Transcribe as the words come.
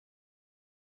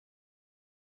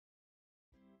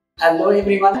Hello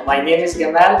everyone, my name is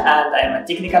Gamal and I am a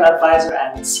technical advisor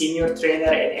and senior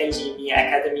trainer in LG PuriCare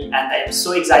Academy, and I am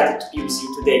so excited to be with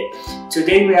you today.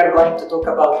 Today we are going to talk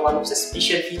about one of the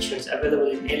special features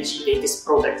available in LG latest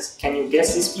products. Can you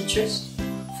guess these features?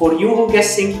 For you who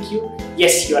guess THINQ,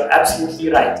 yes, you are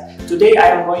absolutely right. Today I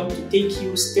am going to take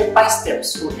you step by step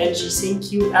through LG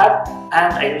THINQ app,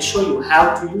 and I will show you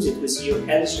how to use it with your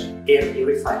LG Air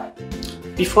Purifier.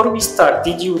 Before we start,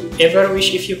 did you ever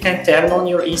wish if you can turn on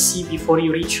your AC before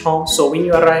you reach home, so when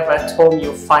you arrive at home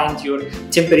you find your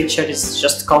temperature is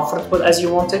just comfortable as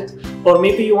you want it? Or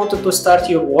maybe you wanted to start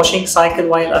your washing cycle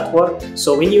while at work,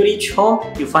 so when you reach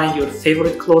home you find your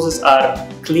favorite clothes are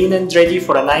clean and ready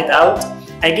for a night out?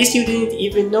 I guess you didn't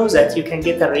even know that you can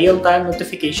get a real-time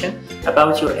notification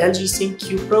about your LG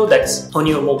THINQ products on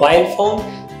your mobile phone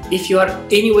if you are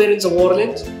anywhere in the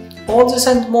world. All this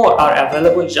and more are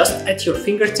available just at your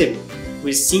fingertip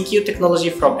with THINQ technology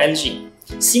from LG.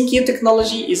 THINQ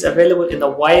technology is available in a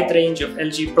wide range of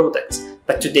LG products,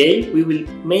 but today we will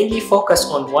mainly focus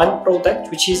on one product,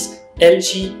 which is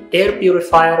LG Air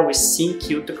Purifier with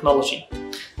THINQ technology.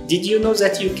 Did you know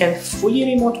that you can fully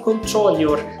remote control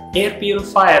your air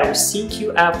purifier with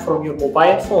THINQ app from your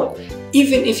mobile phone,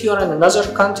 even if you are in another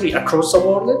country across the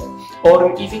world?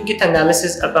 Or even get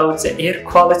analysis about the air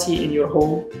quality in your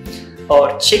home,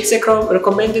 or check the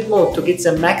recommended mode to get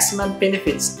the maximum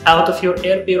benefits out of your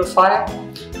air purifier?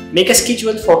 Make a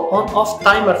schedule for on-off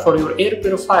timer for your air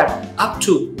purifier up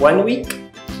to 1 week.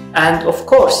 And of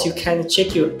course, you can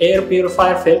check your air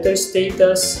purifier filter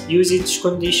status, usage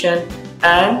condition,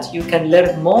 and you can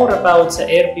learn more about the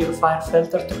air purifier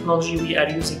filter technology we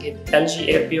are using in LG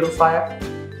Air Purifier.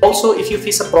 Also, if you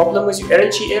face a problem with your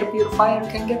LG Air Purifier,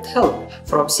 you can get help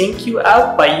from THINQ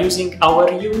app by using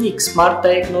our unique smart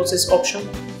diagnosis option.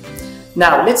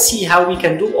 Now, let's see how we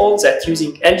can do all that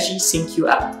using LG THINQ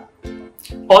app.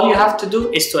 All you have to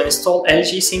do is to install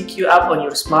LG THINQ app on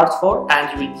your smartphone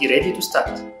and you will be ready to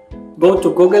start. Go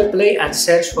to Google Play and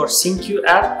search for THINQ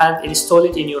app and install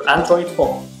it in your Android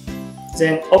phone.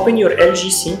 Then open your LG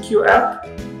THINQ app.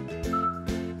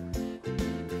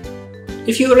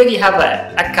 If you already have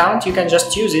an account, you can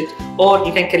just use it, or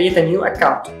you can create a new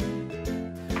account.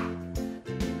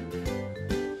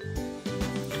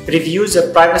 Review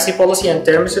the privacy policy and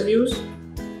terms of use.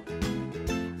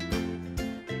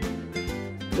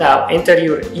 Now enter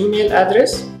your email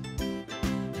address.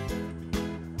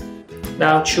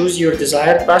 Now choose your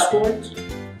desired password.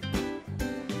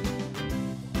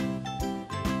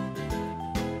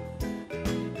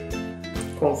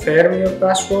 Confirm your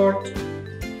password.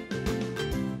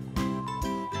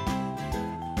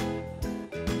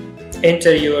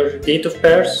 Enter your date of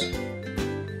birth.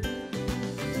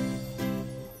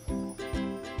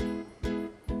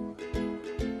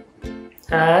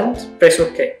 And press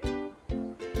OK.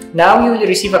 Now you will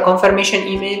receive a confirmation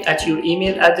email at your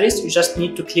email address. You just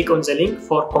need to click on the link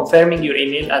for confirming your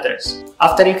email address.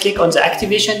 After you click on the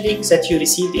activation link that you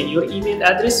received in your email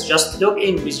address, just log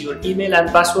in with your email and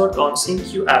password on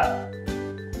THINQ app.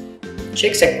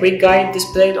 Check the quick guide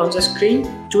displayed on the screen.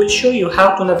 It will show you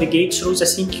how to navigate through the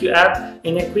THINQ app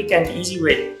in a quick and easy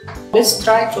way. Let's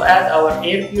try to add our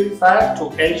air purifier to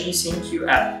LG THINQ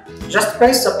app. Just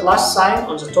press the plus sign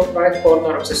on the top right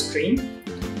corner of the screen.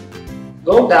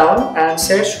 Go down and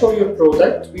search for your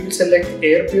product. We will select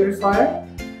air purifier.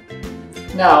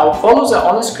 Now follow the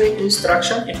on-screen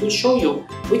instruction. It will show you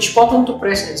which button to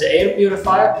press in the air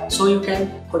purifier so you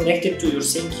can connect it to your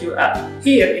THINQ app.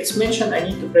 Here it's mentioned I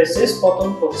need to press this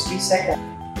button for 3 seconds.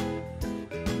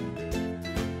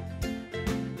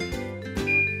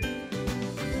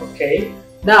 Okay,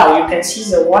 now you can see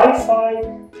the Wi-Fi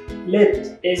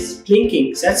LED is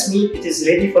blinking. That's means it is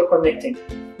ready for connecting.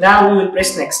 Now we will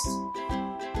press next.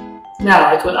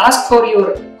 Now it will ask for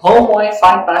your home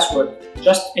Wi-Fi password.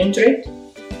 Just enter it.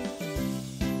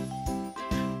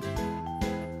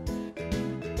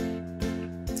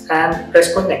 And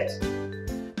press connect.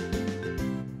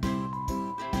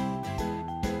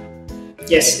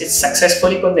 Yes, it's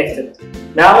successfully connected.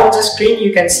 Now on the screen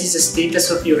you can see the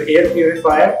status of your air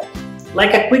purifier.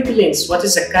 Like a quick glance, what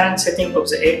is the current setting of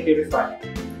the air purifier?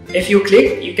 If you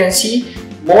click, you can see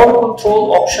more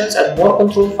control options and more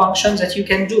control functions that you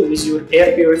can do with your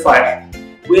air purifier,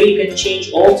 where you can change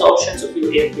all the options of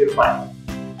your air purifier.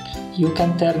 You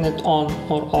can turn it on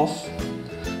or off.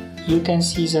 You can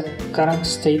see the current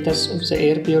status of the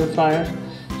air purifier.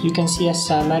 You can see a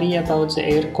summary about the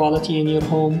air quality in your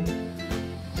home.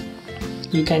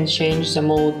 You can change the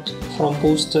mode from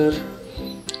booster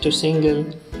to single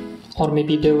or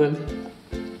maybe dual.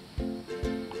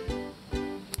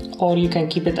 Or you can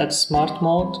keep it at smart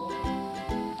mode.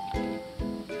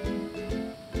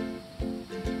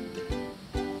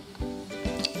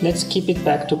 Let's keep it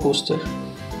back to booster.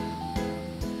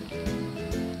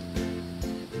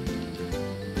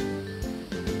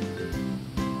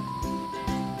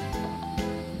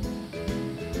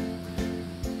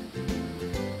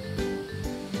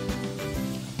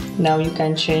 Now you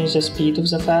can change the speed of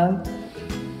the fan.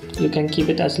 You can keep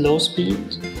it as low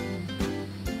speed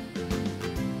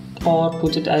or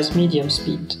put it as medium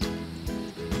speed.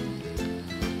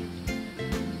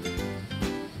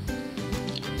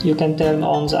 You can turn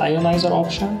on the ionizer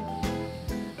option.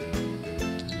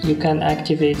 You can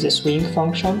activate the swing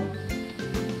function.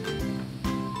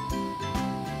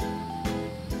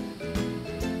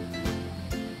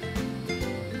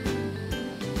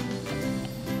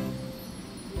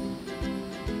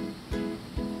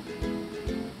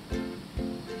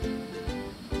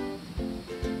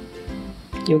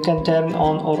 You can turn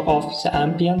on or off the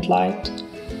ambient light.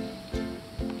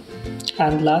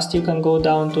 And last, you can go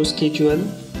down to schedule.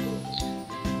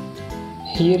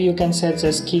 Here you can set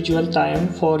the schedule time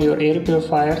for your air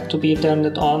purifier to be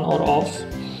turned on or off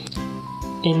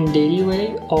in daily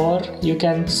way, or you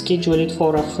can schedule it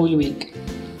for a full week.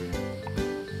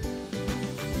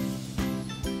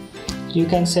 You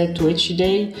can set which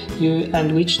day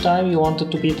and which time you want it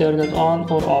to be turned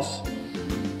on or off.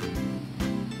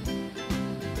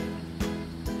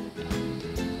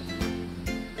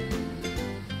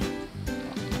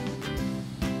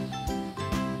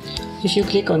 If you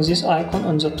click on this icon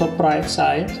on the top right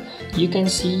side, you can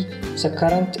see the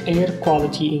current air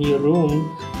quality in your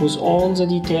room with all the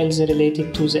details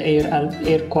related to the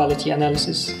air quality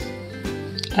analysis.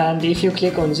 And if you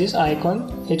click on this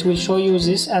icon, it will show you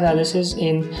this analysis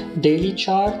in daily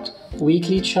chart,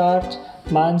 weekly chart,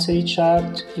 monthly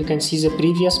chart. You can see the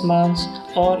previous month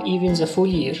or even the full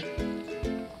year.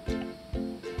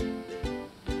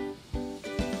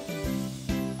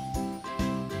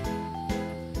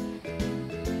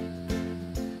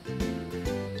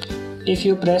 If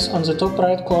you press on the top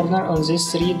right corner on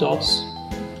these three dots,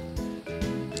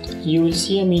 you will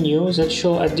see a menu that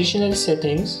shows additional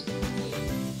settings.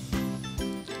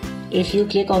 If you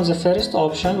click on the first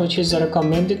option, which is the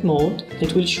recommended mode,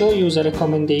 it will show you the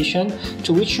recommendation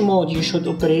to which mode you should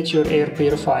operate your air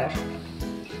purifier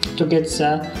to get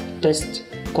the best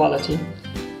quality.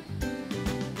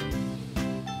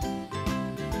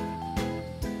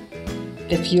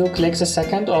 If you click the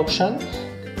second option,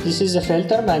 this is the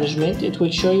filter management. It will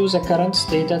show you the current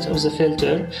status of the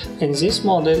filter. In this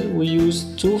model, we use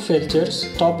two filters,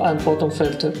 top and bottom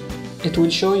filter. It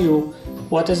will show you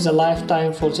what is the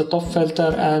lifetime for the top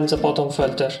filter and the bottom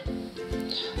filter.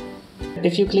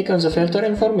 If you click on the filter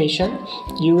information,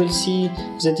 you will see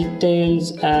the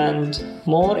details and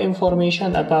more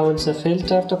information about the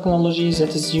filter technology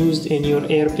that is used in your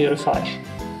air purifier.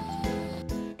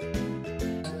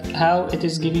 How it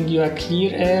is giving you a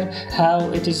clear air, how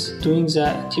it is doing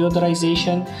the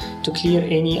deodorization to clear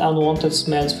any unwanted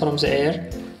smells from the air.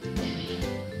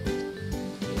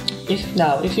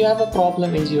 If you have a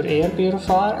problem in your air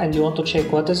purifier and you want to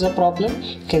check what is the problem,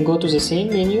 you can go to the same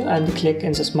menu and click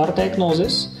in the Smart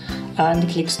Diagnosis and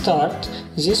click Start.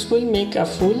 This will make a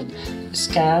full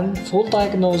scan, full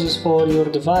diagnosis for your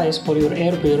device, for your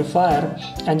air purifier,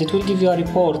 and it will give you a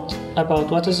report about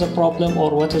what is the problem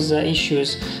or what is the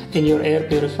issues in your air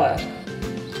purifier.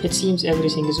 It seems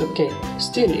everything is okay.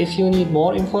 Still, if you need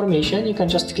more information, you can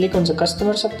just click on the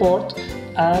customer support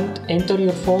and enter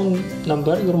your phone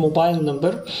number, your mobile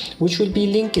number, which will be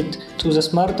linked to the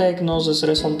Smart Diagnosis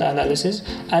result analysis,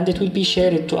 and it will be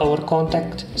shared to our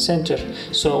contact center.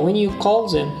 So when you call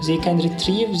them, they can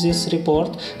retrieve this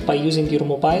report by using your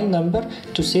mobile number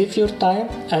to save your time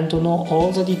and to know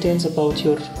all the details about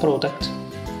your product.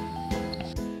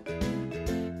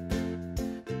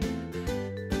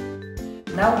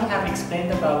 Now we have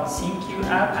explained about THINQ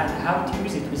app and how to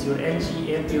use it with your LG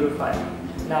air purifier.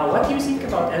 Now, what do you think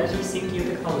about LG THINQ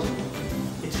technology?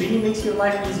 It really makes your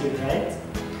life easier, right?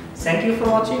 Thank you for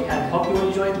watching and hope you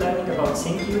enjoyed learning about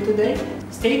THINQ today.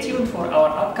 Stay tuned for our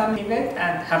upcoming event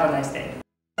and have a nice day.